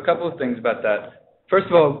question. So a couple of things about that. First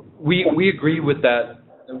of all, we agree with that,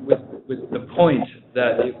 with the point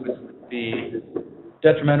that it would be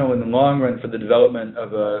detrimental in the long run for the development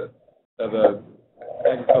of a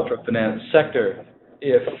agricultural finance sector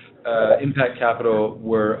if impact capital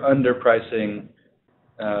were underpricing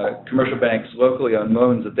commercial banks locally on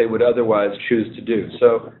loans that they would otherwise choose to do.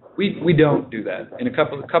 So we don't do that in a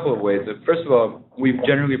couple of ways. First of all, we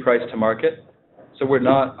generally price to market, so we're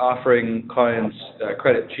not offering clients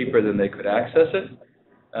credit cheaper than they could access it.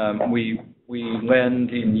 We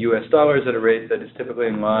lend in U.S. dollars at a rate that is typically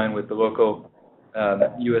in line with the local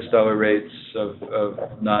U.S. dollar rates of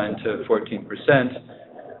 9 to 14%.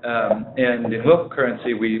 And in local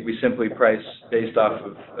currency, we simply price based off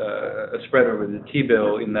of a spread over the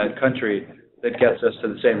T-bill in that country that gets us to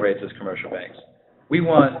the same rates as commercial banks. We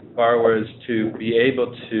want borrowers to be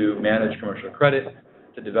able to manage commercial credit,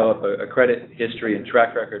 to develop a credit history and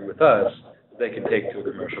track record with us that they can take to a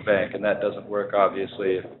commercial bank, and that doesn't work,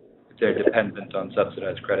 obviously, if they're dependent on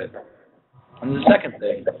subsidized credit. And the second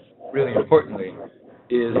thing, really importantly,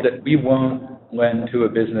 is that we won't lend to a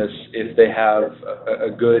business if they have a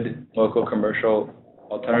good local commercial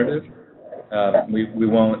alternative. We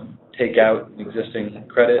won't take out an existing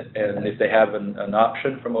credit, and if they have an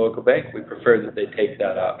option from a local bank, we prefer that they take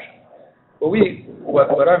that option.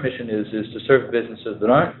 What our mission is to serve businesses that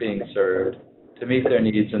aren't being served, to meet their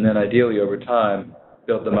needs, and then ideally over time,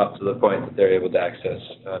 build them up to the point that they're able to access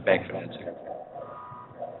bank financing.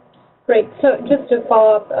 Great. So just to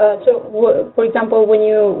follow up, for example, when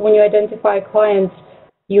you identify clients,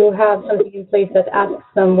 you have something in place that asks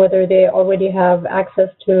them whether they already have access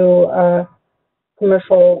to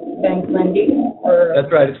commercial bank lending? Or?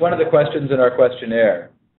 That's right. It's one of the questions in our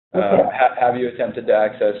questionnaire. Okay. Have you attempted to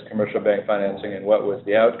access commercial bank financing, and what was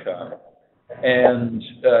the outcome? And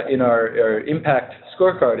in our impact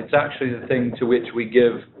scorecard, it's actually the thing to which we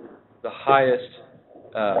give the highest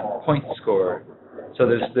point score. So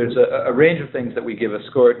there's a range of things that we give a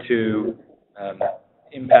score to: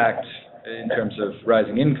 impact in terms of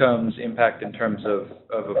rising incomes, impact in terms of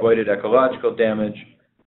avoided ecological damage.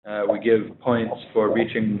 We give points for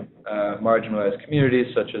reaching marginalized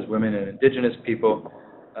communities such as women and indigenous people.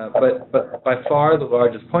 But by far the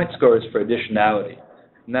largest point score is for additionality.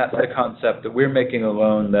 And that's the concept that we're making a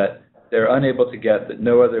loan that they're unable to get, that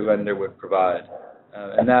no other lender would provide.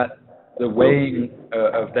 And that the weighing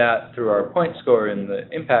of that through our point score in the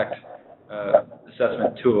impact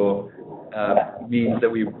assessment tool means that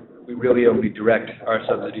we really only direct our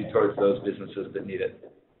subsidy towards those businesses that need it.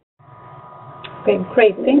 Okay,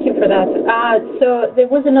 great. Thank you for that. So there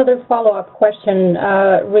was another follow-up question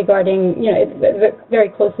regarding, it's very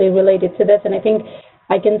closely related to this, and I think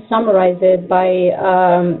I can summarize it by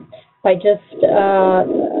just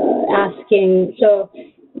asking, so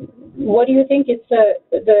what do you think is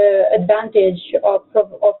the advantage of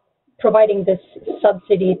providing this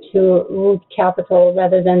subsidy to root capital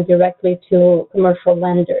rather than directly to commercial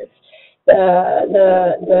lenders?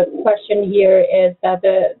 The question here is that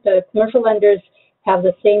the commercial lenders have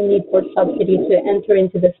the same need for subsidy to enter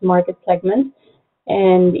into this market segment,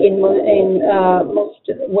 and in most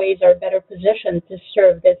ways are better positioned to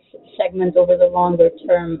serve this segment over the longer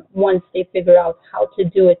term once they figure out how to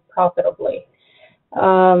do it profitably.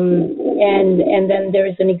 And then there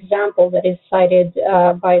is an example that is cited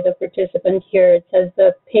by the participant here. It says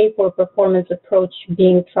the pay-for-performance approach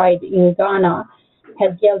being tried in Ghana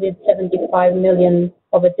has yielded $75 million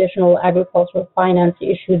of additional agricultural finance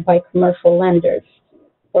issued by commercial lenders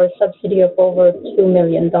for a subsidy of over $2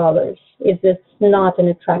 million. Is this not an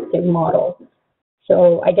attractive model?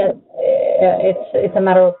 So I guess it's a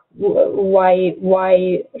matter of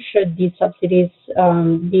why should these subsidies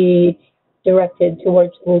be directed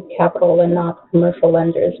towards root capital and not commercial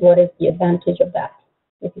lenders? What is the advantage of that?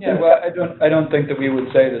 Yeah, well, I don't think that we would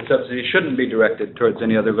say that subsidies shouldn't be directed towards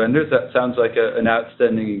any other lenders. That sounds like an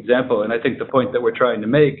outstanding example, and I think the point that we're trying to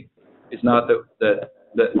make is not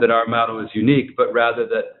that our model is unique, but rather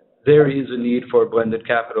that there is a need for blended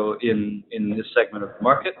capital in this segment of the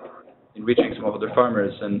market, in reaching smallholder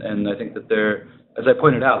farmers, and I think that as I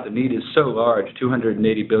pointed out, the need is so large,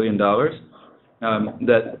 $280 billion,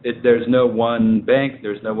 that there's no one bank,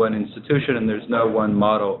 there's no one institution, and there's no one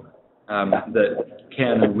model that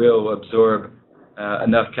can and will absorb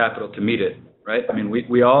enough capital to meet it, right? I mean,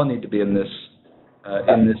 we all need to be in this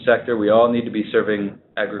sector. We all need to be serving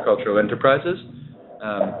agricultural enterprises,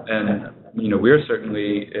 and we're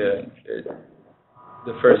certainly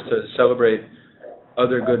the first to celebrate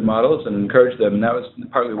other good models and encourage them. And that was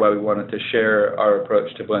partly why we wanted to share our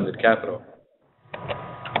approach to blended capital.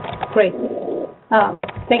 Great.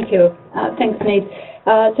 Thank you. Thanks, Nate.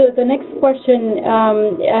 So the next question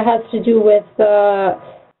has to do with the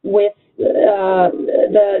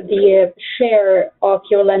share of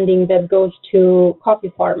your lending that goes to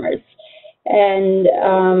coffee farmers. And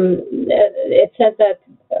it said that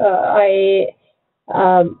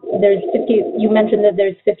you mentioned that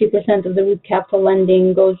there's 50% of the root capital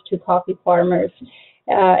lending goes to coffee farmers,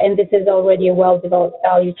 and this is already a well-developed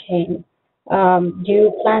value chain. Do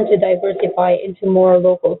you plan to diversify into more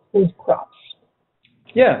local food crops?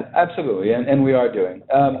 Yeah, absolutely, and we are doing.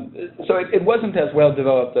 So it wasn't as well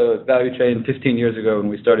developed a value chain 15 years ago when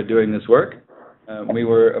we started doing this work. We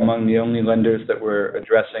were among the only lenders that were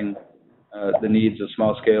addressing the needs of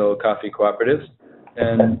small-scale coffee cooperatives,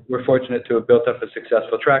 and we're fortunate to have built up a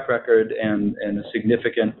successful track record and a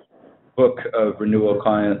significant book of renewal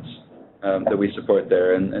clients that we support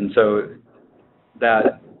there. And so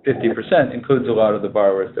that 50% includes a lot of the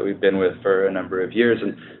borrowers that we've been with for a number of years,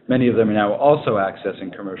 and many of them are now also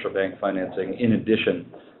accessing commercial bank financing in addition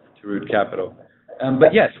to root capital.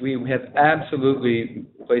 But yes, we have absolutely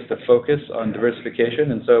placed a focus on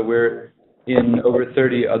diversification, and so we're in over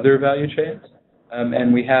 30 other value chains.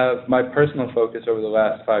 And we have, my personal focus over the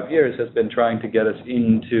last 5 years has been trying to get us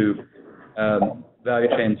into value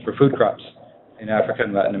chains for food crops in Africa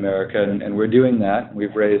and Latin America, and we're doing that.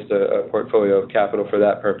 We've raised a portfolio of capital for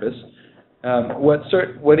that purpose.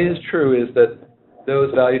 What is true is that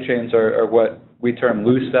those value chains are what we term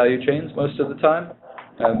loose value chains most of the time.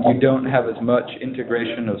 You don't have as much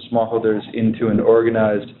integration of smallholders into an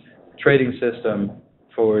organized trading system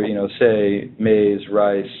for, say, maize,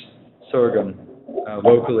 rice, sorghum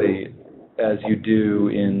locally as you do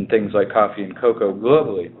in things like coffee and cocoa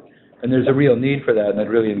globally. And there's a real need for that, and I'd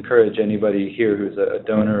really encourage anybody here who's a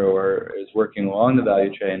donor or is working along the value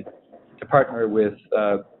chain to partner with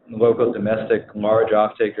local, domestic, large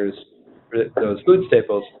off-takers for those food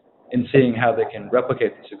staples in seeing how they can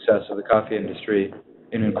replicate the success of the coffee industry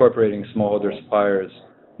in incorporating smallholder suppliers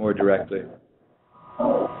more directly.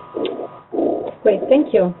 Great,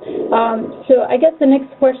 thank you. So I guess the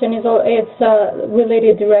next question is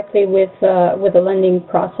related directly with the lending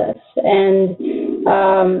process, and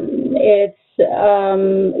it's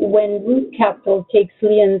when root capital takes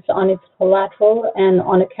liens on its collateral and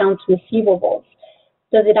on accounts receivables,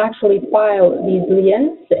 does it actually file these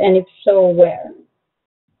liens, and if so, where?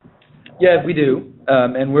 Yeah, we do,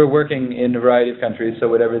 and we're working in a variety of countries, so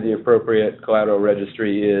whatever the appropriate collateral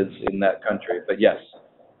registry is in that country, but yes,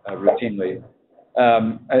 routinely.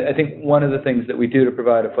 I think one of the things that we do to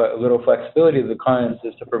provide a little flexibility to the clients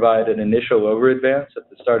is to provide an initial over-advance at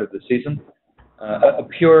the start of the season, a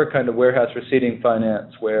pure kind of warehouse receipting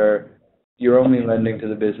finance where you're only lending to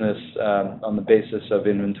the business on the basis of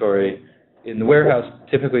inventory in the warehouse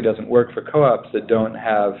typically doesn't work for co-ops that don't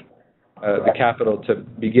have the capital to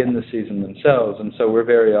begin the season themselves, and so we're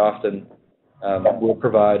very often we'll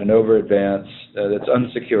provide an over-advance that's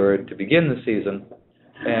unsecured to begin the season,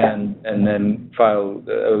 and then file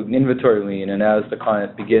an inventory lien. And as the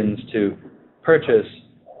client begins to purchase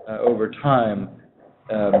over time,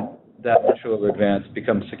 that initial over advance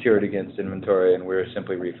becomes secured against inventory, and we're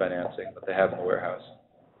simply refinancing what they have in the warehouse.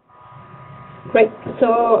 Great.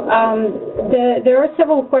 So there are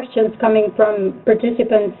several questions coming from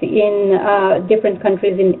participants in different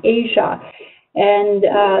countries in Asia, and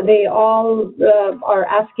they all are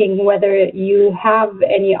asking whether you have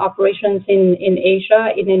any operations in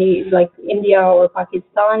Asia, in any, like India or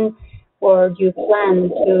Pakistan, or do you plan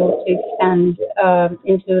to expand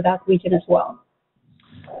into that region as well?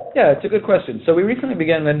 Yeah, it's a good question. So we recently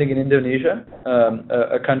began lending in Indonesia,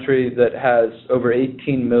 a country that has over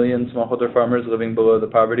 18 million smallholder farmers living below the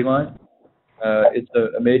poverty line. It's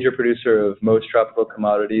a major producer of most tropical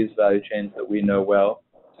commodities, value chains that we know well.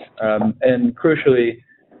 And crucially,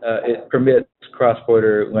 it permits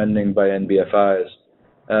cross-border lending by NBFIs.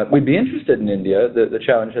 We'd be interested in India. The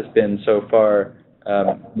challenge has been so far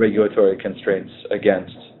regulatory constraints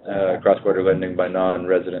against cross-border lending by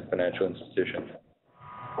non-resident financial institutions.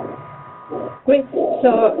 Great.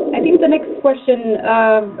 So I think the next question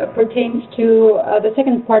pertains to the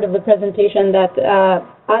second part of the presentation that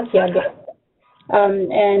Asia gave,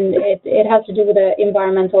 and it has to do with the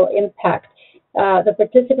environmental impact. The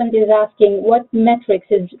participant is asking what metrics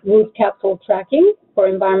is Root Capital tracking for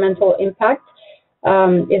environmental impact?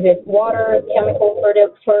 Is it water, chemical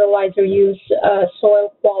fertilizer use,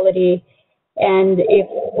 soil quality, and if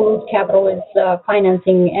Root Capital is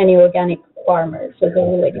financing any organic farmers? So the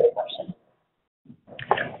related question.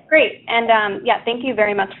 Great, and yeah, thank you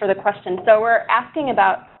very much for the question. So we're asking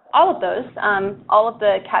about all of those, all of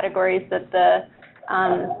the categories that the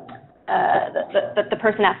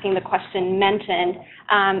person asking the question mentioned.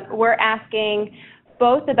 We're asking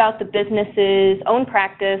both about the business's own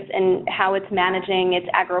practice and how it's managing its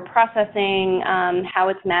agro-processing, how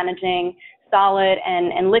it's managing solid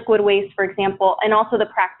and liquid waste, for example, and also the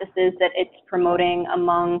practices that it's promoting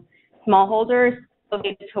among smallholders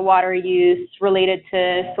related to water use, related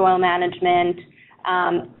to soil management,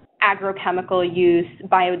 agrochemical use,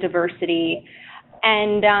 biodiversity.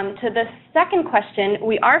 And to the second question,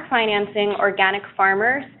 we are financing organic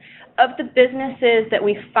farmers. Of the businesses that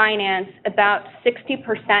we finance, about 60%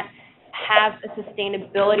 have a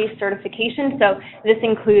sustainability certification. So this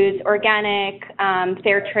includes organic,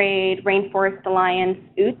 fair trade, Rainforest Alliance,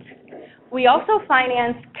 UTZ. We also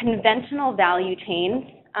finance conventional value chains.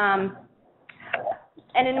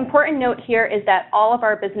 And an important note here is that all of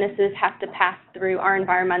our businesses have to pass through our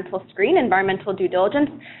environmental screen, environmental due diligence.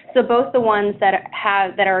 So both the ones that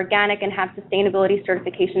are organic and have sustainability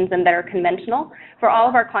certifications and that are conventional, for all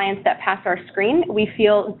of our clients that pass our screen, we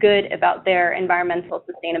feel good about their environmental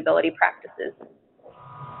sustainability practices.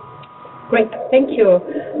 Great, thank you.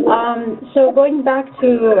 So going back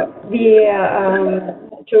to the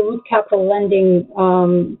root capital lending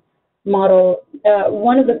model,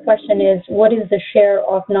 one of the questions is, what is the share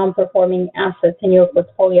of non-performing assets in your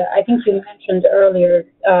portfolio? I think you mentioned earlier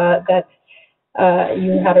that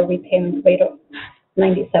you had a repayment rate of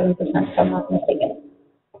 97%, if I'm not mistaken.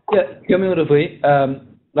 Yeah, cumulatively,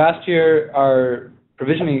 last year our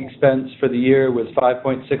provisioning expense for the year was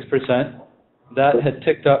 5.6%. That had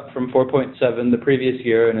ticked up from 4.7% the previous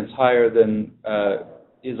year, and it's higher than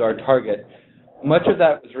is our target. Much of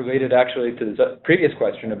that was related actually to the previous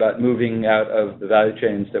question about moving out of the value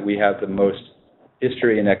chains that we have the most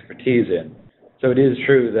history and expertise in. So it is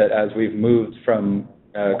true that as we've moved from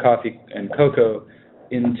coffee and cocoa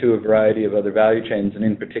into a variety of other value chains, and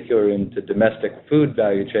in particular into domestic food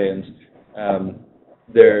value chains,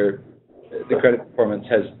 the credit performance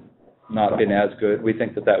has not been as good. We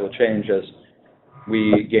think that that will change as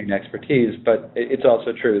we gain expertise, but it's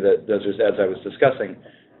also true that those are, as I was discussing,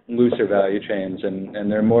 looser value chains,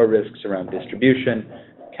 and there are more risks around distribution,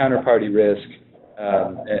 counterparty risk,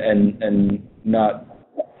 and not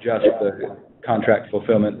just the contract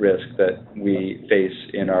fulfillment risk that we face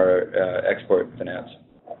in our export finance.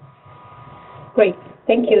 Great,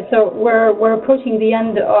 thank you. So we're approaching the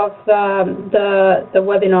end of the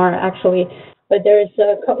webinar actually, but there's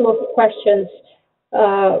a couple of questions.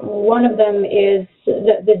 One of them is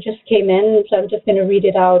that just came in, so I'm just going to read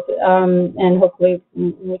it out, and hopefully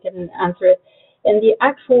we can answer it. In the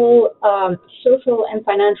actual social and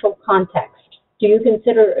financial context, do you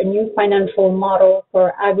consider a new financial model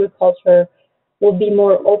for agriculture will be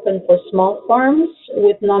more open for small farms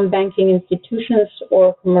with non-banking institutions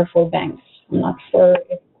or commercial banks? I'm not sure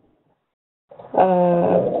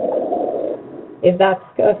if that's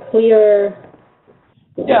clear.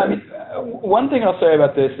 Yeah, I mean, one thing I'll say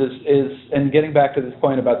about this is, and getting back to this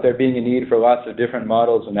point about there being a need for lots of different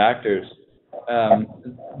models and actors,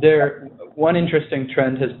 one interesting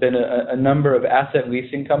trend has been a number of asset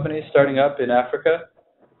leasing companies starting up in Africa.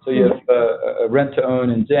 So you have a rent-to-own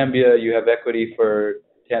in Zambia, you have equity for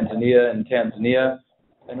Tanzania,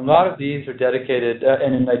 and a lot of these are dedicated,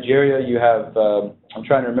 and in Nigeria you have, I'm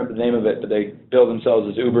trying to remember the name of it, but they bill themselves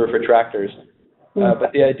as Uber for tractors.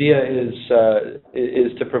 But the idea is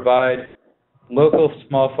to provide local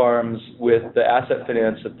small farms with the asset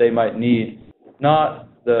finance that they might need, not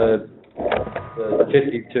the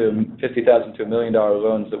 $50,000 to $1 million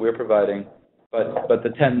loans that we're providing, but the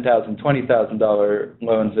 $10,000, $20,000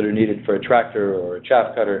 loans that are needed for a tractor or a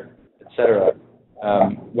chaff cutter, etc.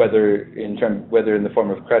 Whether in the form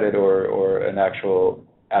of credit or an actual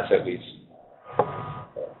asset lease.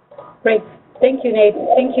 Great. Thank you, Nate.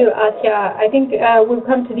 Thank you, Asya. I think we've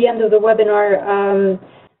come to the end of the webinar,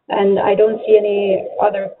 and I don't see any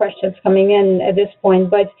other questions coming in at this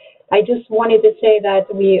point, but I just wanted to say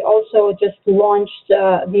that we also just launched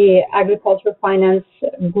the Agriculture Finance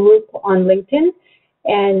group on LinkedIn,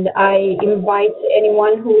 and I invite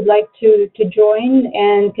anyone who would like to join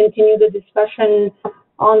and continue the discussion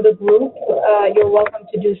on the group. You're welcome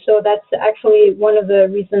to do so. That's actually one of the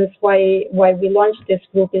reasons why we launched this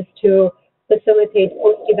group, is to facilitate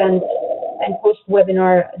post-event and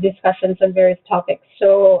post-webinar discussions on various topics.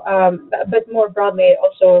 So, but more broadly,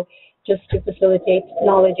 also just to facilitate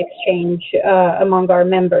knowledge exchange among our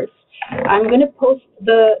members. I'm going to post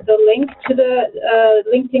the link to the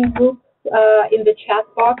LinkedIn group in the chat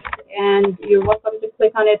box, and you're welcome to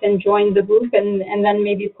click on it and join the group, and then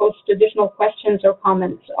maybe post additional questions or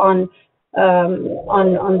comments on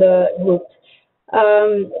the group.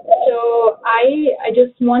 So I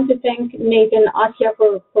just want to thank Nate and Asya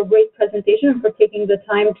for great presentation and for taking the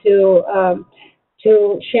time to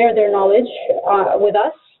share their knowledge with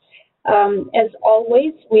us. As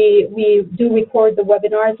always, we do record the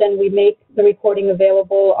webinars and we make the recording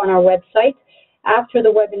available on our website. After the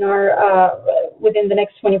webinar, within the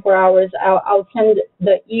next 24 hours, I'll send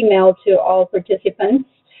the email to all participants,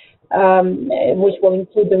 which will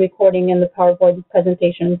include the recording and the PowerPoint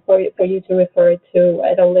presentation for you to refer to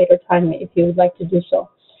at a later time if you would like to do so.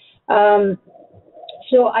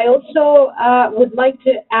 So I also would like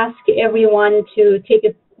to ask everyone to take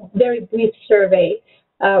a very brief survey.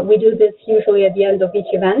 We do this usually at the end of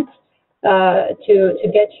each event to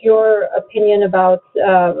get your opinion about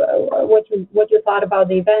what you thought about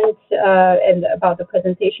the event and about the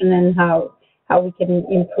presentation and how we can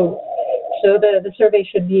improve. So the survey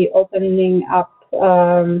should be opening up.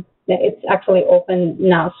 It's actually open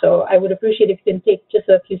now, so I would appreciate if you can take just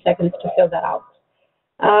a few seconds to fill that out.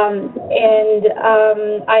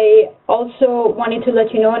 I also wanted to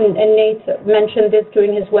let you know, and Nate mentioned this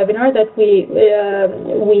during his webinar, that we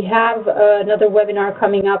have another webinar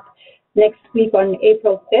coming up next week on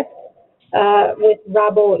April 5th with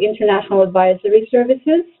Rabo International Advisory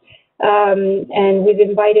Services. And we've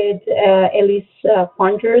invited Elise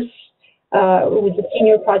Fonders, who is a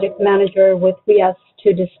senior project manager with RIAS,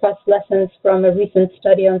 to discuss lessons from a recent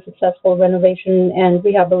study on successful renovation and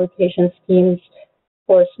rehabilitation schemes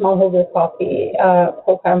for smallholder coffee,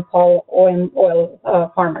 coca and palm oil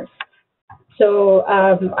farmers. So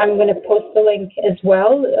I'm going to post the link as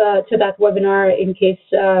well to that webinar in case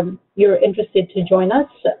you're interested to join us.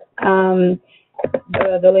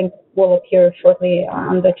 The link will appear shortly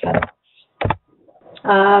on the chat.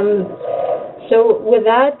 So with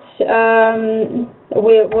that,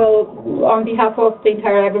 we will, on behalf of the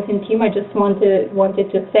entire Agrifin team, I just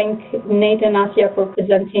wanted to thank Nate and Asya for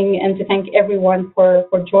presenting and to thank everyone for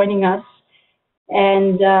joining us.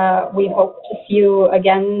 And we hope to see you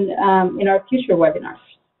again in our future webinars.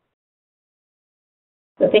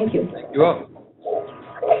 So thank you. Thank you all.